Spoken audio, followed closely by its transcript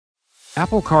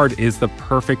Apple Card is the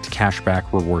perfect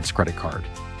cashback rewards credit card.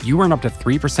 You earn up to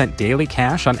 3% daily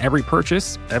cash on every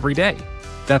purchase every day.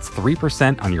 That's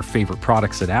 3% on your favorite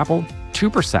products at Apple,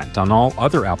 2% on all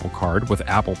other Apple Card with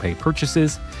Apple Pay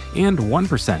purchases, and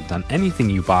 1% on anything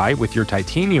you buy with your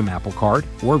titanium Apple Card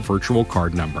or virtual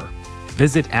card number.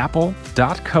 Visit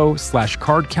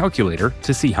apple.co/card calculator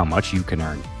to see how much you can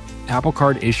earn. Apple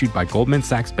Card issued by Goldman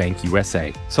Sachs Bank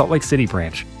USA, Salt Lake City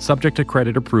branch, subject to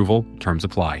credit approval, terms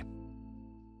apply.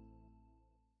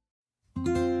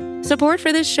 Support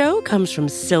for this show comes from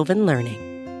Sylvan Learning.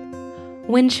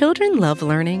 When children love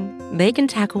learning, they can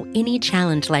tackle any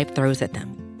challenge life throws at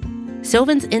them.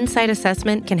 Sylvan's Insight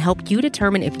Assessment can help you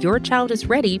determine if your child is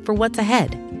ready for what's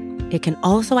ahead. It can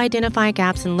also identify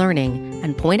gaps in learning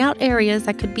and point out areas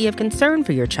that could be of concern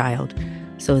for your child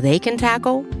so they can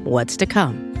tackle what's to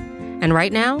come. And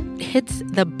right now, it's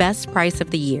the best price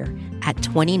of the year at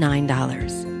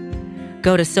 $29.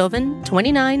 Go to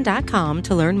sylvan29.com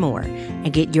to learn more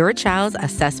and get your child's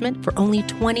assessment for only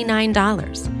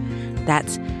 $29.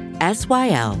 That's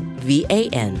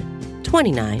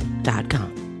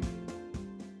SYLVAN29.com.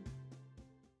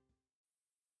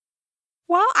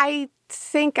 Well, I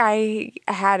think I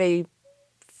had a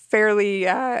fairly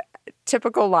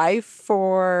typical life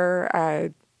for a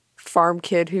farm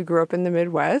kid who grew up in the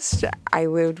Midwest. I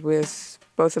lived with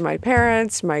both of my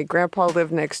parents. My grandpa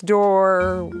lived next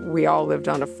door. We all lived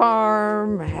on a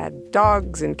farm. I had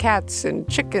dogs and cats and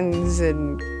chickens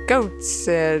and goats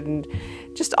and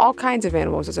just all kinds of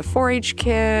animals. I was a 4-H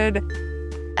kid.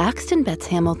 Axton Betts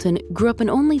Hamilton grew up an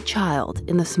only child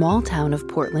in the small town of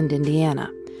Portland, Indiana.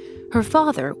 Her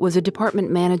father was a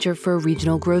department manager for a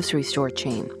regional grocery store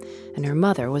chain, and her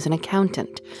mother was an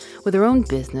accountant with her own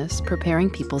business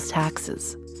preparing people's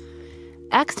taxes.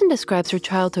 Axton describes her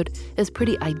childhood as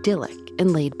pretty idyllic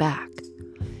and laid back.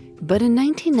 But in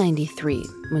 1993,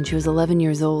 when she was 11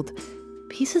 years old,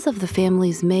 pieces of the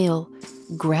family's mail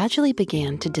gradually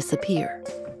began to disappear.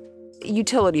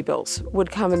 Utility bills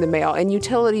would come in the mail, and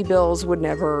utility bills would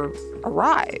never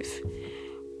arrive.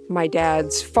 My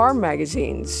dad's farm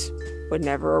magazines would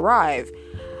never arrive.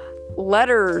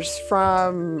 Letters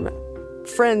from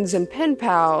friends and pen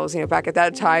pals, back at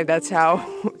that time, that's how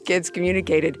kids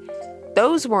communicated.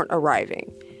 Those weren't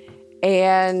arriving.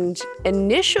 And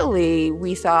initially,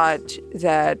 we thought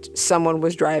that someone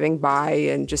was driving by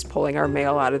and just pulling our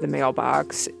mail out of the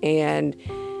mailbox. And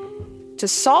to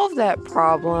solve that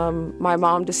problem, my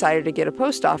mom decided to get a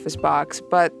post office box,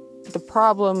 but the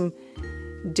problem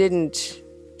didn't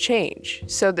change.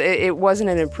 So it wasn't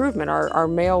an improvement. Our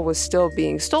mail was still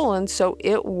being stolen, so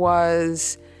it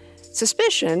was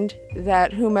suspicioned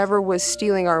that whomever was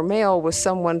stealing our mail was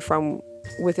someone from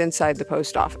inside the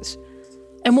post office.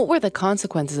 And what were the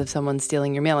consequences of someone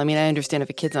stealing your mail? I mean, I understand if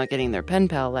a kid's not getting their pen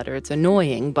pal letter, it's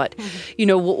annoying, but,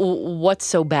 what's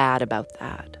so bad about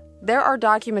that? There are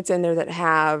documents in there that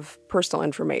have personal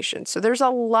information. So there's a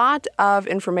lot of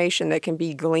information that can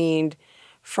be gleaned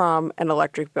from an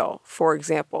electric bill, for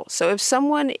example. So if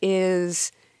someone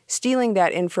is stealing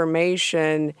that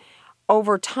information,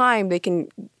 over time they can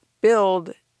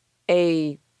build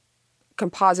a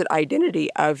composite identity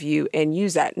of you and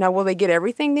use that. Now, will they get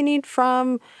everything they need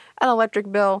from an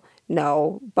electric bill?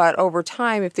 No. But over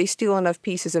time, if they steal enough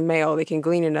pieces of mail, they can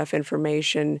glean enough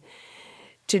information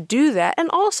to do that. And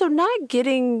also not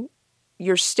getting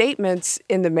your statements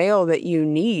in the mail that you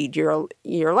need, your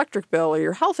electric bill or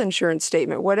your health insurance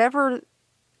statement, whatever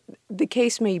the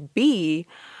case may be,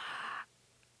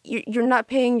 you're not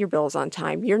paying your bills on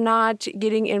time. You're not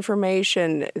getting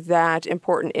information that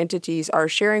important entities are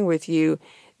sharing with you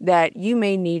that you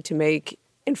may need to make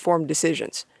informed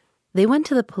decisions. They went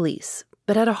to the police,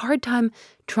 but had a hard time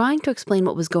trying to explain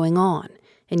what was going on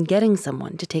and getting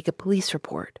someone to take a police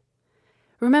report.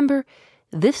 Remember,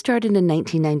 this started in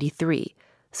 1993,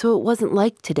 so it wasn't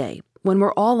like today, when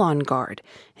we're all on guard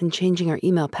and changing our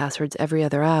email passwords every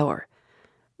other hour.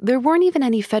 There weren't even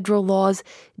any federal laws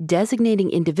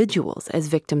designating individuals as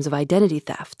victims of identity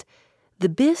theft. The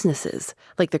businesses,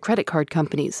 like the credit card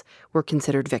companies, were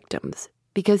considered victims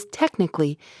because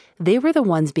technically they were the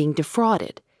ones being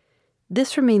defrauded.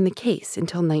 This remained the case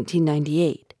until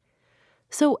 1998.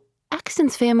 So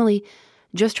Axton's family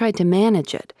just tried to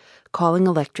manage it, calling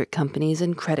electric companies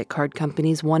and credit card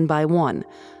companies one by one,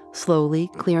 slowly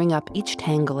clearing up each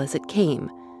tangle as it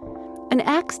came. And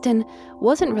Axton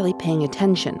wasn't really paying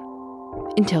attention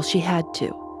until she had to.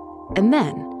 And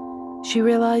then she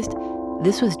realized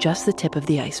this was just the tip of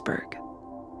the iceberg.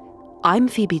 I'm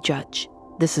Phoebe Judge.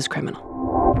 This is Criminal.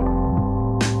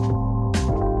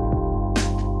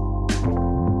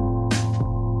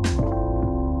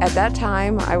 At that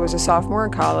time, I was a sophomore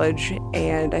in college,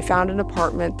 and I found an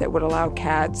apartment that would allow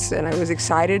cats, and I was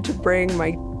excited to bring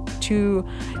my 2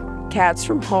 cats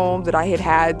from home that I had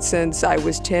had since I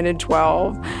was 10 and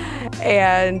 12.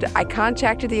 And I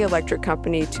contacted the electric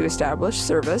company to establish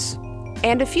service.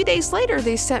 And a few days later,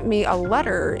 they sent me a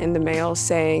letter in the mail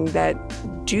saying that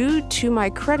due to my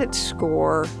credit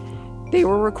score, they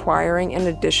were requiring an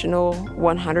additional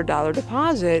 $100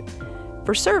 deposit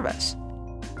for service.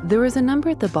 There was a number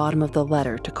at the bottom of the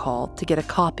letter to call to get a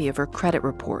copy of her credit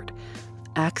report.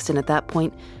 Axton, at that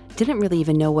point, didn't really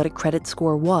even know what a credit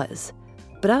score was.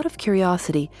 But out of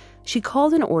curiosity, she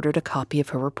called and ordered a copy of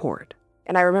her report.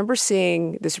 And I remember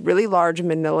seeing this really large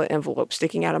manila envelope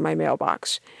sticking out of my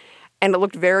mailbox. And it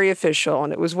looked very official.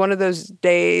 And it was one of those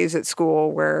days at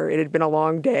school where it had been a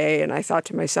long day. And I thought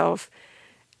to myself,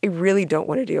 I really don't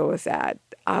want to deal with that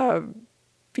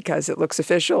because it looks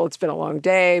official. It's been a long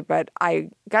day. But I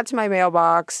got to my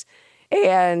mailbox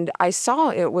and I saw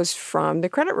it was from the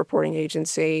credit reporting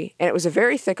agency. And it was a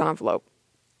very thick envelope.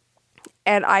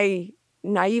 And I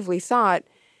naively thought,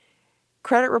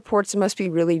 credit reports must be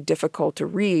really difficult to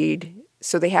read,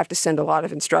 so they have to send a lot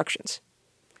of instructions.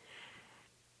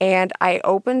 And I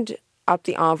opened up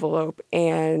the envelope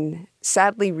and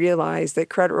sadly realized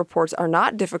that credit reports are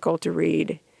not difficult to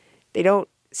read. They don't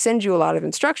send you a lot of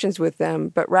instructions with them,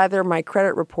 but rather my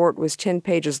credit report was 10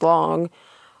 pages long,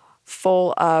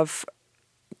 full of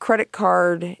credit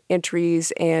card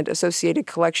entries and associated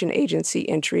collection agency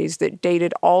entries that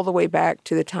dated all the way back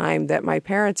to the time that my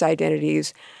parents'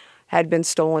 identities had been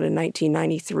stolen in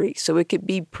 1993. So it could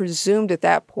be presumed at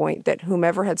that point that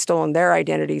whomever had stolen their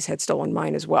identities had stolen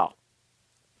mine as well.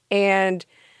 And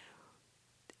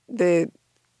the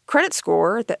credit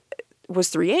score that was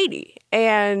 380.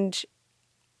 And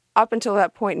up until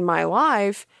that point in my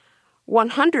life,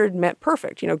 100 meant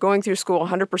perfect. Going through school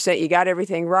 100%, you got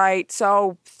everything right.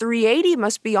 So 380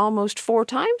 must be almost 4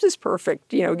 times as perfect,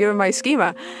 given my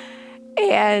schema.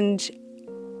 And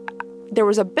there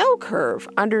was a bell curve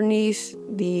underneath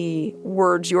the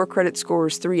words, your credit score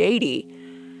is 380.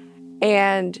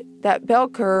 And that bell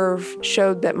curve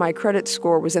showed that my credit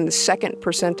score was in the 2nd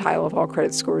percentile of all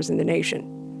credit scores in the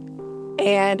nation.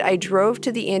 And I drove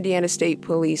to the Indiana State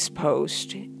Police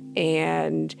post,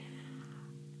 and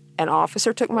an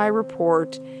officer took my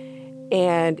report,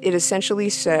 and it essentially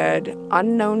said,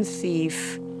 unknown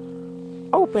thief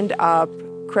opened up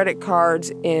credit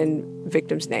cards in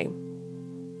victim's name.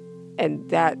 And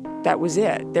that was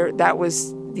it. That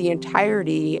was the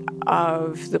entirety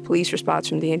of the police response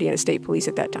from the Indiana State Police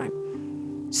at that time.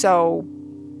 So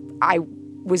I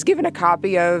was given a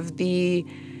copy of the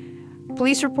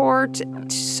police report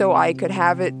so I could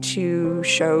have it to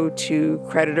show to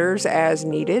creditors as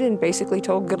needed and basically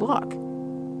told good luck.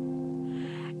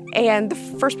 And the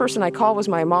first person I called was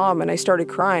my mom, and I started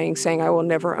crying, saying, I will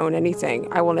never own anything.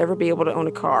 I will never be able to own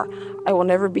a car. I will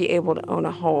never be able to own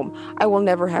a home. I will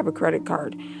never have a credit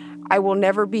card. I will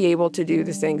never be able to do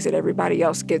the things that everybody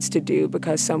else gets to do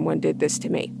because someone did this to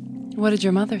me. What did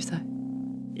your mother say?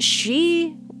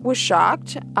 She was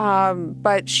shocked,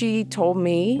 but she told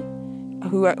me,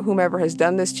 whomever has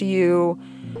done this to you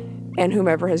and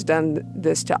whomever has done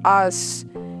this to us,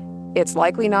 it's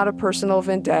likely not a personal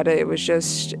vendetta. It was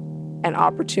just an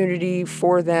opportunity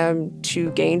for them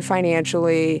to gain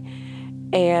financially,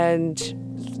 and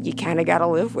you kind of got to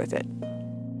live with it.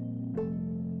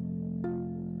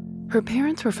 Her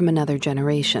parents were from another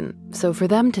generation, so for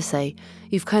them to say,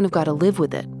 you've kind of got to live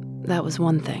with it, that was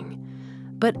one thing.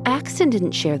 But Axton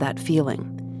didn't share that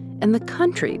feeling, and the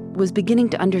country was beginning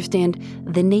to understand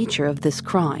the nature of this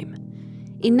crime.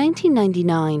 In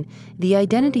 1999, the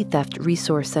Identity Theft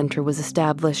Resource Center was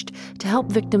established to help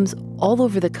victims all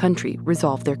over the country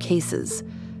resolve their cases,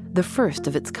 the first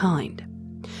of its kind.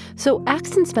 So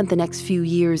Axton spent the next few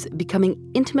years becoming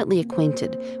intimately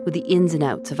acquainted with the ins and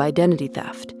outs of identity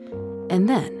theft. And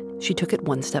then she took it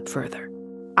one step further.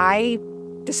 I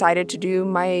decided to do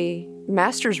my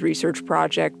master's research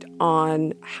project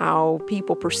on how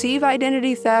people perceive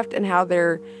identity theft and how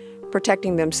they're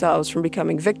protecting themselves from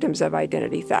becoming victims of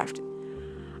identity theft.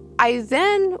 I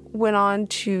then went on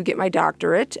to get my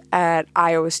doctorate at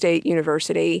Iowa State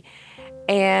University,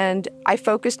 and I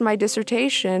focused my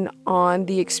dissertation on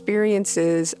the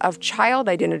experiences of child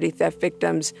identity theft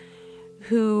victims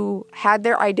who had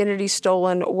their identity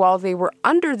stolen while they were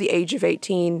under the age of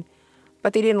 18,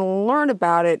 but they didn't learn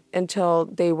about it until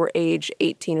they were age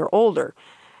 18 or older.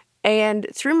 And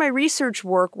through my research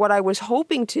work, what I was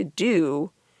hoping to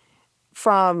do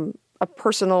from a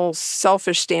personal,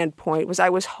 selfish standpoint was I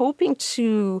was hoping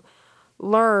to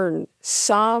learn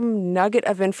some nugget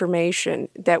of information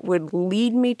that would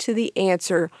lead me to the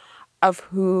answer of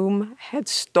whom had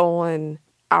stolen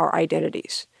our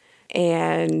identities.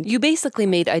 And you basically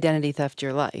made identity theft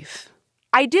your life.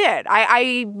 I did.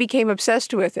 I became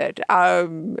obsessed with it,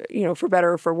 for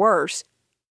better or for worse.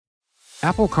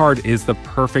 Apple Card is the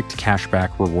perfect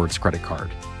cashback rewards credit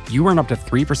card. You earn up to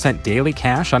 3% daily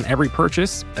cash on every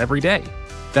purchase every day.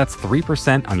 That's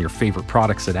 3% on your favorite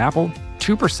products at Apple,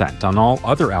 2% on all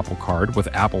other Apple Card with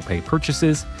Apple Pay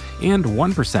purchases, and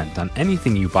 1% on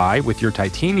anything you buy with your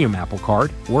titanium Apple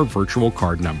Card or virtual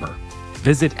card number.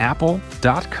 Visit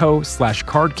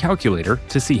apple.co/card calculator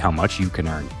to see how much you can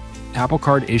earn. Apple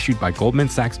Card issued by Goldman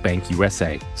Sachs Bank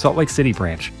USA, Salt Lake City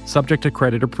branch, subject to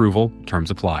credit approval,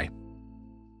 terms apply.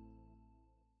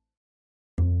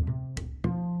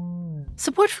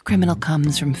 Support for Criminal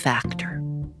comes from Factor.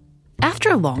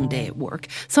 After a long day at work,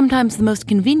 sometimes the most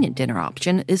convenient dinner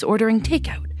option is ordering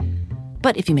takeout.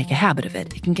 But if you make a habit of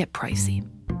it, it can get pricey.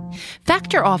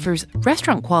 Factor offers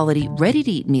restaurant-quality,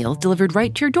 ready-to-eat meals delivered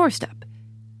right to your doorstep.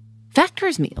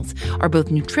 Factor's meals are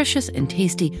both nutritious and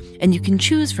tasty, and you can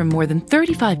choose from more than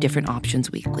 35 different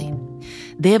options weekly.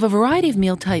 They have a variety of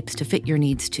meal types to fit your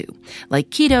needs too,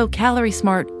 like keto, calorie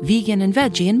smart, vegan, and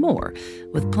veggie, and more,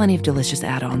 with plenty of delicious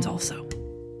add-ons also.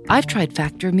 I've tried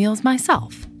Factor meals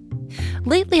myself.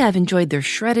 Lately, I've enjoyed their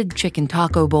shredded chicken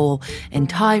taco bowl and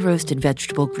Thai roasted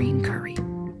vegetable green curry.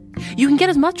 You can get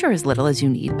as much or as little as you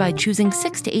need by choosing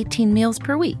 6 to 18 meals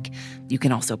per week. You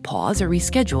can also pause or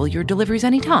reschedule your deliveries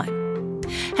anytime.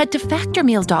 Head to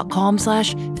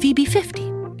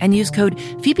factormeals.com/Phoebe50 and use code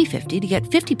Phoebe50 to get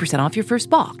 50% off your first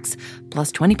box,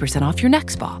 plus 20% off your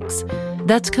next box.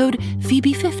 That's code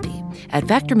Phoebe50 at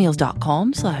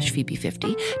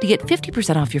factormeals.com/Phoebe50 to get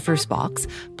 50% off your first box,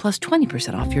 plus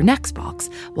 20% off your next box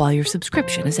while your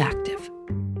subscription is active.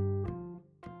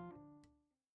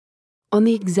 On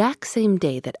the exact same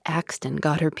day that Axton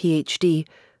got her PhD,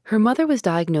 her mother was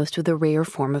diagnosed with a rare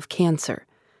form of cancer.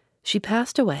 She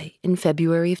passed away in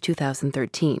February of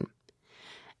 2013.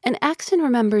 And Axton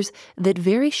remembers that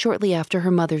very shortly after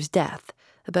her mother's death,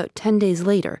 about 10 days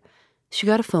later, she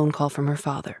got a phone call from her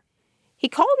father. He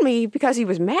called me because he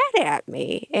was mad at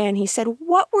me, and he said,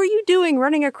 "What were you doing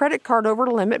running a credit card over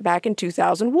the limit back in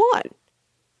 2001?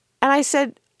 And I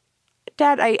said,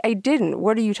 "Dad, I didn't.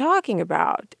 What are you talking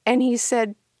about?" And he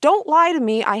said, "Don't lie to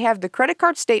me. I have the credit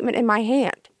card statement in my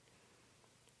hand."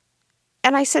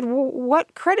 And I said, "Well,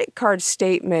 what credit card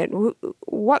statement?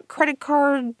 What credit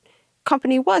card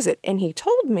company was it?" And he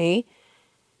told me,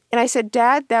 and I said,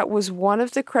 "Dad, that was one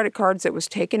of the credit cards that was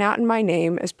taken out in my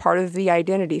name as part of the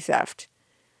identity theft."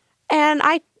 And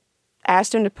I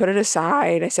asked him to put it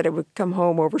aside. I said I would come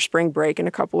home over spring break in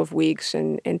a couple of weeks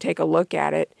and take a look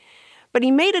at it. But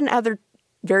he made another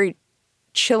very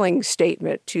chilling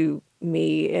statement to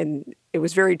me, and it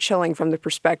was very chilling from the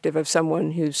perspective of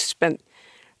someone who's spent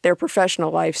their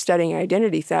professional life studying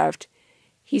identity theft.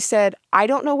 He said, "I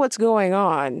don't know what's going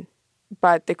on,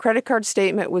 but the credit card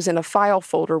statement was in a file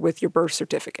folder with your birth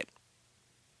certificate."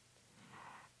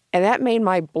 And that made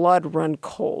my blood run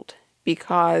cold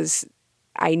because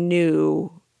I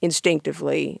knew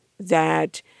instinctively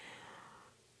that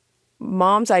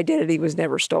Mom's identity was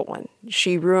never stolen.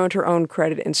 She ruined her own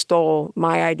credit and stole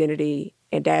my identity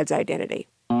and Dad's identity.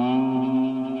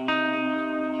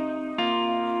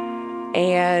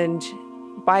 And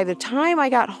by the time I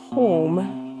got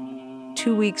home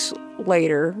 2 weeks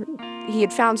later, he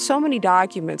had found so many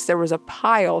documents. There was a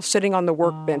pile sitting on the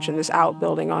workbench in this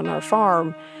outbuilding on our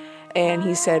farm. And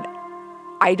he said,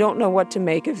 "I don't know what to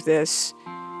make of this.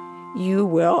 You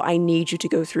will. I need you to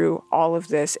go through all of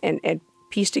this and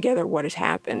piece together what has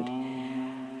happened."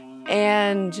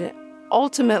 And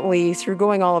ultimately, through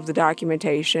going all of the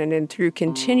documentation and through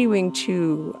continuing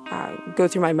to go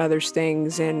through my mother's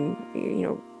things and,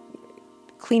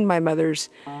 clean my mother's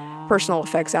personal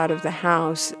effects out of the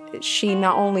house, she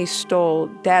not only stole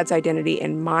Dad's identity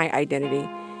and my identity,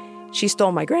 she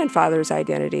stole my grandfather's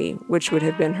identity, which would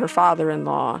have been her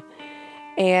father-in-law.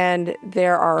 And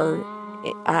there are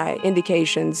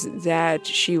indications that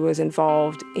she was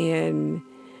involved in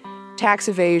tax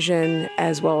evasion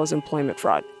as well as employment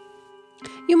fraud.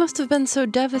 You must have been so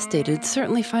devastated,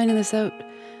 certainly finding this out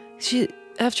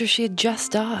after she had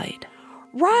just died.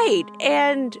 Right.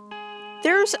 And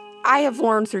I have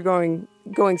learned through going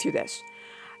through this,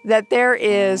 that there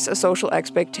is a social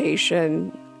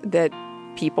expectation that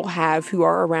people have who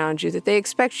are around you, that they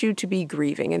expect you to be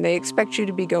grieving and they expect you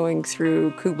to be going through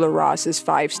Kubler-Ross's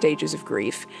 5 stages of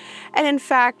grief. And in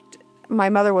fact, my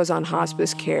mother was on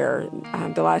hospice care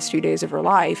the last few days of her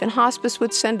life, and hospice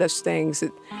would send us things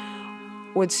that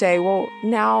would say, well,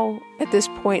 now at this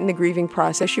point in the grieving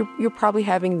process, you're probably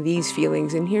having these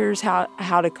feelings, and here's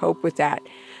how to cope with that.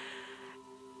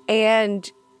 And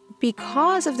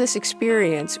because of this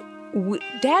experience,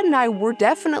 Dad and I were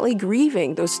definitely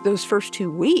grieving those first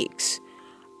 2 weeks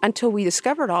until we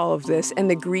discovered all of this, and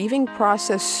the grieving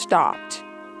process stopped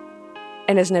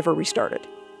and has never restarted.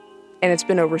 And it's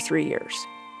been over 3 years.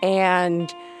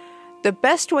 And the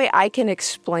best way I can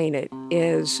explain it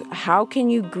is, how can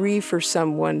you grieve for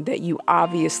someone that you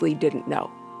obviously didn't know?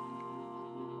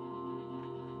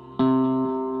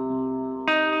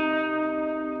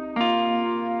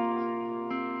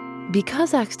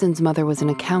 Because Axton's mother was an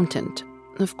accountant,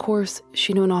 of course,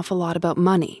 she knew an awful lot about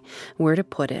money, where to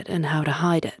put it, and how to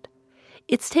hide it.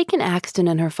 It's taken Axton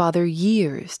and her father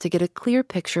years to get a clear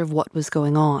picture of what was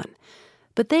going on,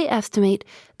 but they estimate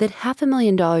that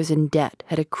 $500,000 in debt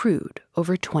had accrued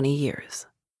over 20 years.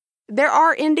 There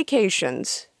are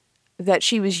indications that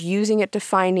she was using it to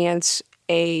finance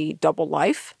a double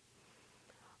life,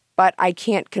 but I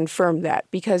can't confirm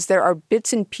that because there are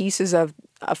bits and pieces of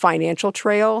a financial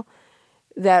trail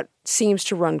that seems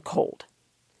to run cold.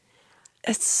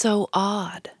 It's so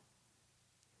odd.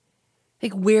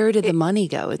 Like, where did the money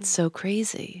go? It's so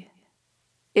crazy.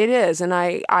 It is, and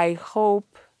I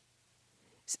hope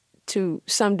to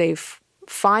someday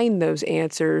find those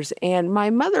answers. And my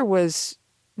mother was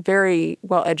very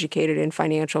well educated in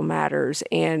financial matters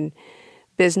and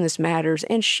business matters,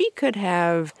 and she could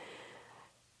have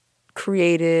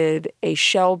created a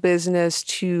shell business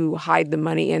to hide the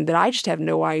money in that I just have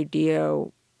no idea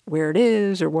where it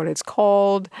is or what it's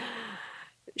called.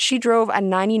 She drove a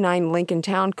 99 Lincoln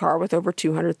Town Car with over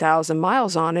 200,000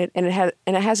 miles on it, and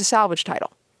it has a salvage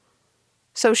title.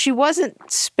 So she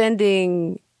wasn't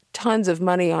spending tons of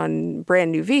money on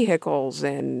brand new vehicles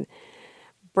and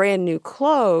brand new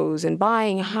clothes and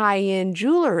buying high-end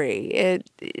jewelry.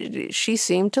 She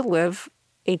seemed to live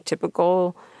a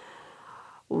typical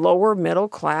lower middle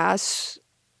class,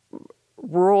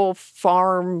 rural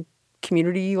farm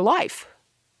community life.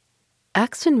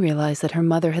 Axton realized that her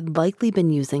mother had likely been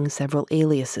using several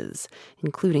aliases,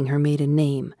 including her maiden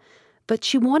name, but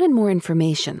she wanted more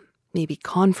information, maybe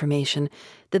confirmation,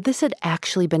 that this had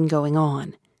actually been going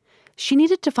on. She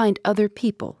needed to find other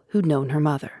people who'd known her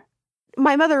mother.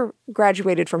 My mother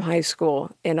graduated from high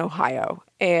school in Ohio,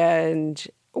 and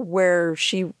where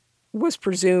she was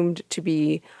presumed to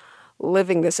be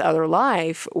living this other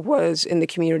life was in the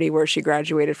community where she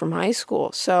graduated from high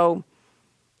school. So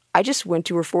I just went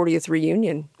to her 40th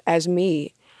reunion as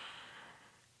me.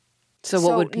 So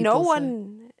what would people say?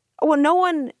 Well, no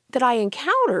one that I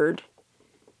encountered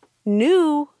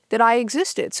knew that I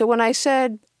existed. So when I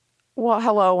said, well,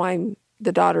 hello, I'm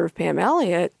the daughter of Pam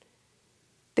Elliott,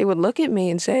 they would look at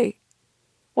me and say,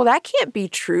 well, that can't be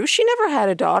true. She never had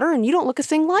a daughter, and you don't look a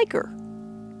thing like her.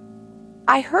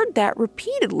 I heard that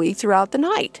repeatedly throughout the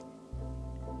night.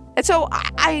 And so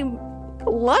I'm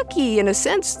lucky in a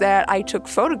sense that I took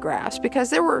photographs, because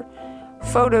there were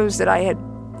photos that I had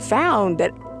found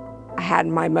that had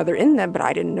my mother in them, but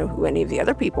I didn't know who any of the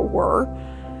other people were.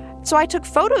 So I took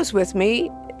photos with me.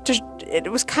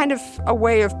 It was kind of a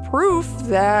way of proof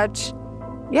that,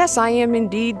 yes, I am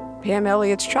indeed Pam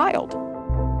Elliott's child.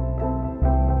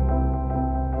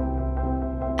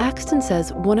 Axton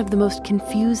says one of the most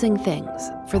confusing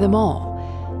things for them all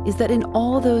is that in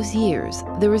all those years,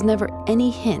 there was never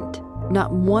any hint,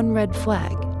 not one red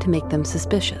flag, to make them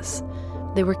suspicious.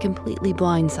 They were completely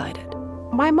blindsided.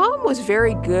 My mom was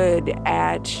very good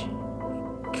at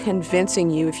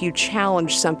convincing you if you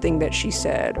challenged something that she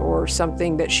said or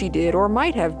something that she did or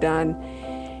might have done.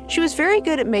 She was very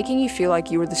good at making you feel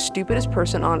like you were the stupidest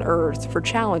person on earth for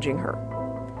challenging her.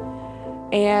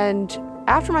 And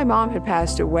after my mom had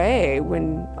passed away,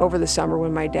 over the summer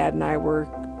when my dad and I were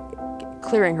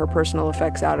clearing her personal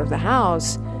effects out of the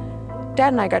house,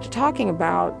 Dad and I got to talking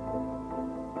about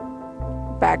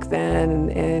back then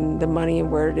and the money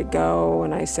and where did it go.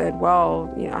 And I said,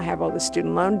 well, I have all this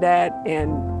student loan debt,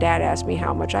 and Dad asked me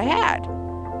how much I had.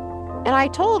 And I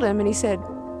told him, and he said,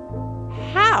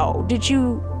 how did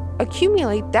you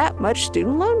accumulate that much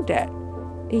student loan debt?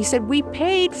 And he said, we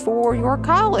paid for your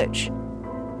college.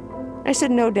 I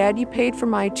said, no, Dad, you paid for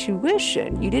my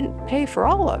tuition. You didn't pay for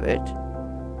all of it.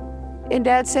 And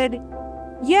Dad said,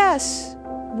 yes,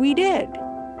 we did.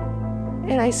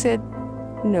 And I said,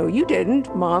 no, you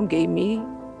didn't. Mom gave me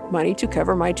money to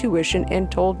cover my tuition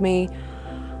and told me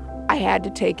I had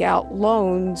to take out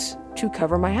loans to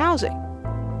cover my housing.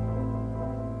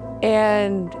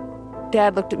 And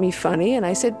Dad looked at me funny, and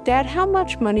I said, Dad, how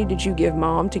much money did you give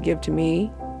Mom to give to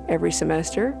me every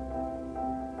semester?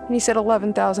 And he said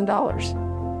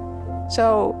 $11,000.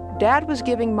 So Dad was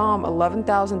giving Mom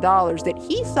 $11,000 that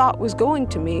he thought was going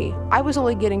to me, I was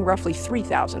only getting roughly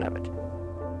 $3,000 of it.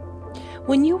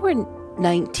 When you were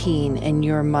 19 and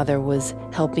your mother was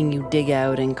helping you dig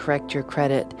out and correct your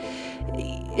credit,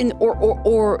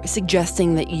 or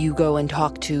suggesting that you go and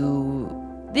talk to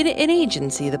an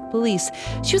agency, the police,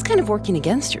 she was kind of working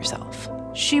against herself.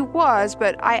 She was,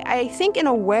 but I think in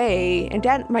a way, and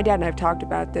my dad and I have talked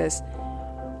about this,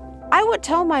 I would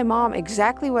tell my mom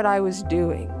exactly what I was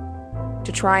doing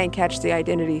to try and catch the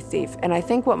identity thief. And I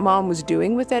think what Mom was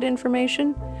doing with that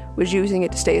information was using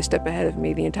it to stay a step ahead of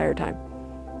me the entire time.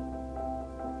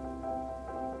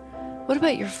 What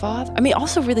about your father? I mean,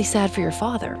 also really sad for your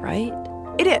father, right?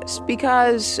 It is,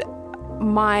 because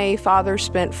my father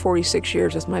spent 46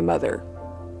 years with my mother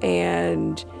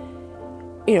and,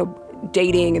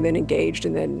 dating and then engaged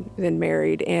and then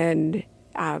married. And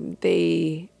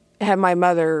they had my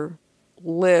mother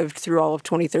lived through all of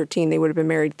 2013. They would have been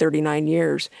married 39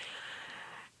 years.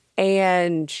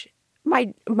 And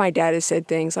my dad has said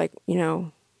things like,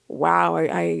 wow,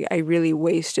 I really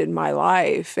wasted my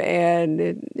life.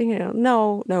 And,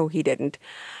 no, he didn't.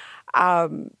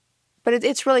 But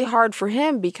it's really hard for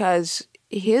him because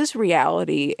his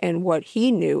reality and what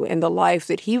he knew and the life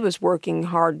that he was working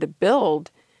hard to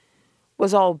build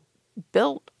was all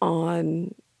built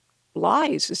on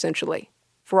lies, essentially,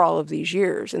 for all of these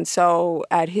years. And so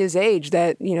at his age,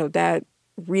 that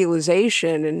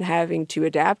realization and having to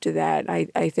adapt to that,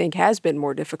 I think has been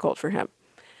more difficult for him.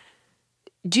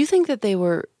 Do you think that they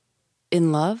were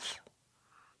in love?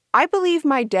 I believe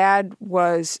my dad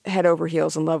was head over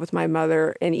heels in love with my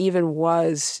mother, and even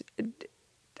was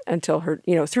until her,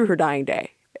 through her dying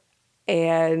day.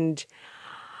 And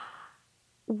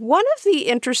one of the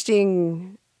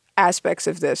interesting aspects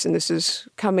of this, and this is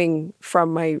coming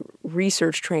from my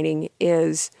research training,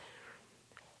 is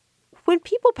when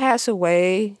people pass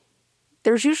away,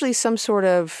 there's usually some sort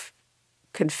of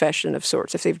confession of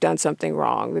sorts if they've done something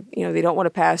wrong. They don't want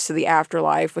to pass to the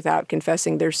afterlife without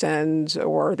confessing their sins,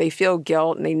 or they feel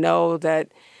guilt and they know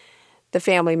that the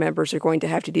family members are going to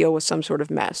have to deal with some sort of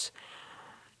mess.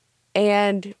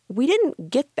 And we didn't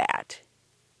get that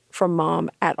from Mom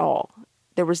at all.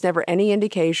 There was never any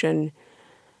indication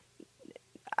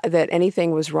that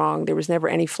anything was wrong. There was never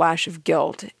any flash of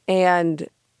guilt. And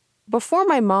before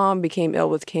my mom became ill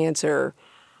with cancer,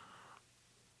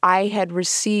 I had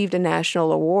received a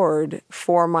national award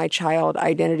for my child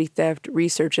identity theft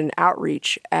research and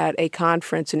outreach at a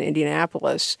conference in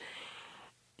Indianapolis.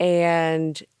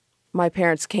 And my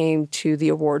parents came to the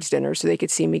awards dinner so they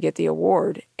could see me get the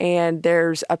award. And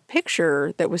there's a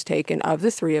picture that was taken of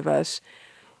the three of us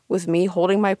with me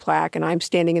holding my plaque, and I'm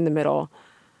standing in the middle.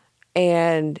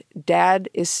 And Dad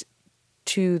is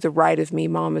to the right of me,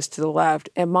 Mom is to the left.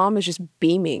 And Mom is just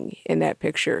beaming in that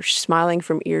picture, smiling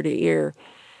from ear to ear.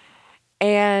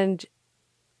 And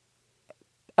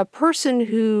a person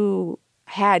who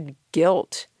had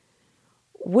guilt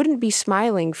wouldn't be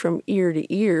smiling from ear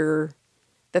to ear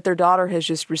that their daughter has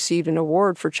just received an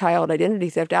award for child identity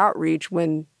theft outreach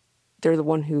when they're the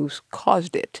one who's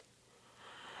caused it.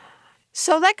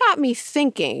 So that got me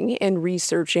thinking and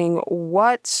researching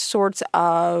what sorts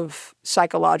of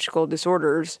psychological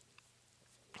disorders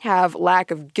have lack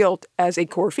of guilt as a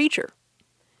core feature.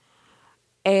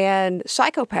 And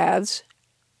psychopaths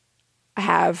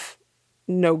have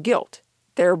no guilt.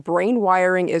 Their brain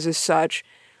wiring is as such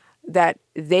that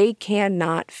they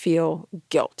cannot feel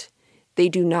guilt. They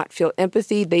do not feel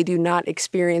empathy. They do not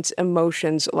experience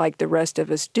emotions like the rest of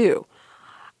us do.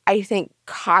 I think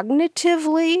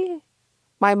cognitively,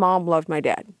 my mom loved my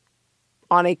dad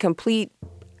on a complete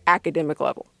academic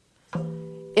level.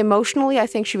 Emotionally, I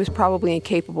think she was probably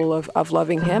incapable of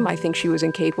loving him. I think she was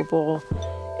incapable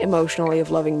emotionally of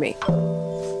loving me.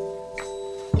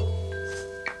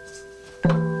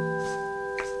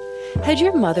 Had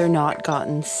your mother not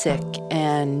gotten sick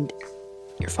and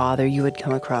your father, you had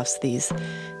come across these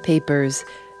papers,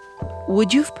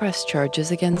 would you have pressed charges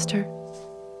against her?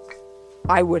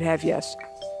 I would have, yes.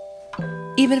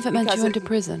 Even if it meant you went to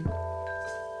prison?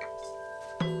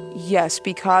 Yes,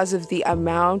 because of the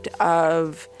amount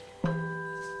of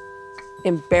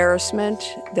embarrassment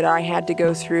that I had to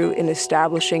go through in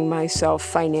establishing myself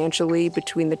financially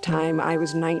between the time I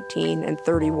was 19 and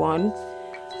 31.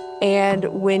 And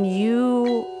when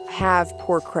you have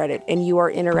poor credit and you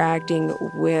are interacting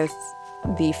with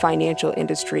the financial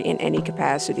industry in any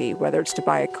capacity, whether it's to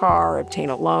buy a car, obtain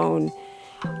a loan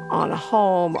on a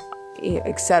home,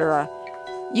 etc.,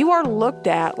 you are looked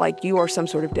at like you are some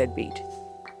sort of deadbeat.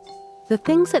 The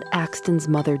things that Axton's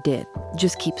mother did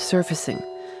just keep surfacing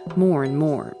more and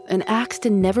more, and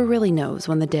Axton never really knows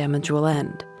when the damage will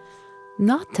end.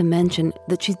 Not to mention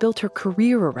that she's built her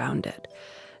career around it.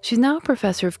 She's now a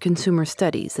professor of consumer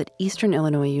studies at Eastern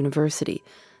Illinois University,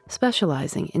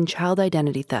 specializing in child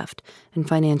identity theft and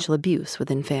financial abuse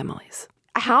within families.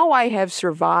 How I have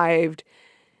survived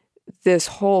this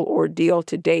whole ordeal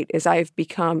to date is I've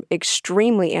become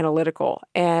extremely analytical.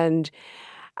 And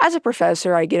as a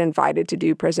professor, I get invited to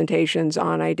do presentations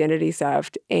on identity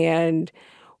theft. And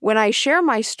when I share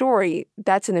my story,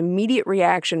 that's an immediate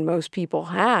reaction most people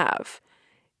have,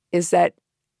 is that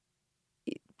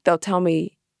they'll tell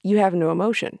me, you have no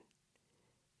emotion.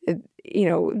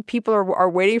 People are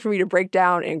waiting for me to break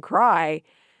down and cry.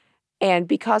 And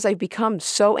because I've become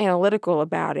so analytical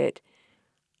about it,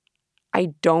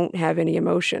 I don't have any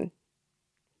emotion.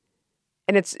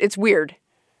 And it's weird.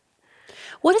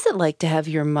 What is it like to have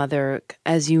your mother,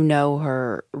 as you know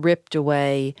her, ripped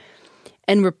away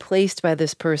and replaced by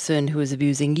this person who is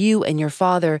abusing you and your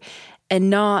father, and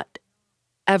not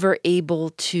ever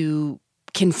able to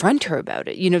confront her about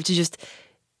it?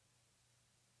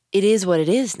 It is what it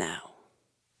is now.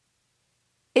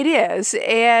 It is.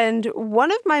 And one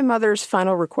of my mother's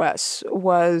final requests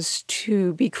was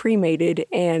to be cremated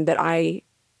and that I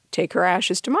take her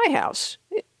ashes to my house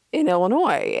in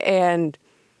Illinois. And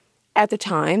at the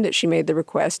time that she made the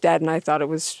request, Dad and I thought it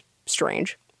was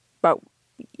strange. But,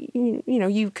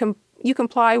 you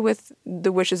comply with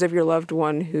the wishes of your loved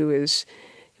one who is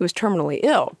terminally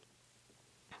ill.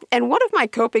 And one of my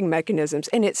coping mechanisms,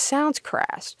 and it sounds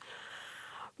crass,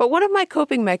 but one of my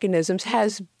coping mechanisms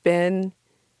has been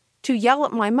to yell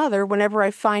at my mother whenever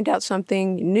I find out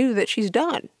something new that she's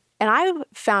done. And I've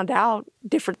found out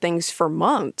different things for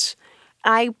months.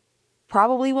 I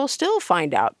probably will still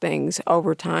find out things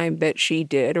over time that she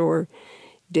did or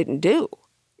didn't do.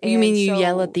 You mean you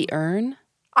yell at the urn?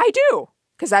 I do,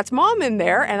 because that's Mom in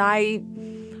there, and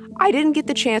I didn't get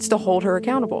the chance to hold her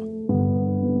accountable.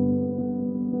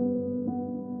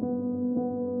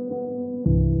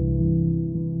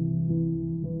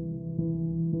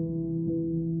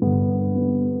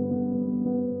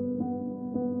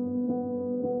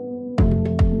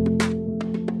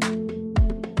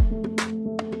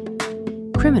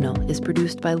 Criminal is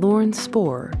produced by Lauren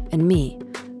Spohr and me.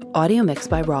 Audio mixed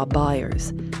by Rob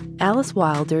Byers. Alice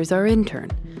Wilder is our intern.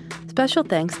 Special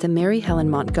thanks to Mary Helen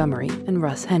Montgomery and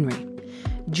Russ Henry.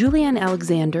 Julianne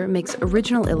Alexander makes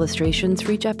original illustrations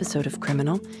for each episode of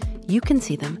Criminal. You can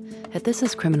see them at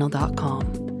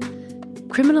thisiscriminal.com.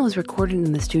 Criminal is recorded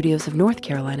in the studios of North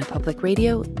Carolina Public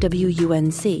Radio,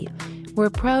 WUNC. We're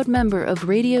a proud member of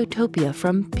Radiotopia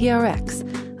from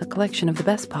PRX, a collection of the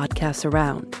best podcasts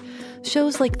around.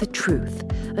 Shows like The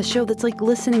Truth, a show that's like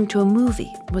listening to a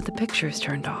movie with the pictures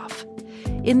turned off.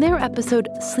 In their episode,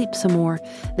 Sleep Some More,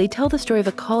 they tell the story of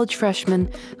a college freshman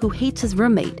who hates his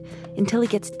roommate until he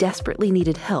gets desperately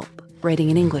needed help writing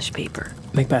an English paper.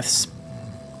 Macbeth's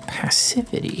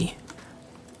passivity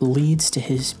leads to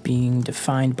his being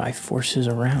defined by forces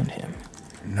around him.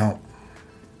 No.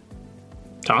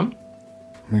 Tom?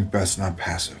 Macbeth's not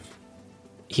passive.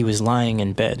 He was lying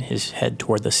in bed, his head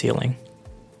toward the ceiling.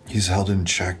 He's held in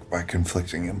check by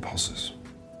conflicting impulses.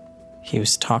 He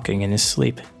was talking in his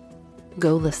sleep.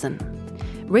 Go listen.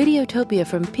 Radiotopia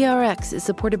from PRX is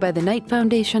supported by the Knight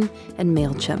Foundation and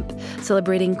MailChimp,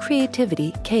 celebrating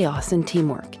creativity, chaos, and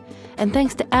teamwork. And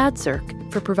thanks to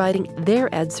AdCirc for providing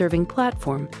their ad-serving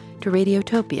platform to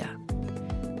Radiotopia.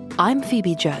 I'm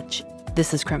Phoebe Judge.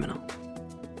 This is Criminal.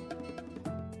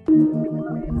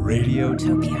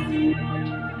 Radiotopia.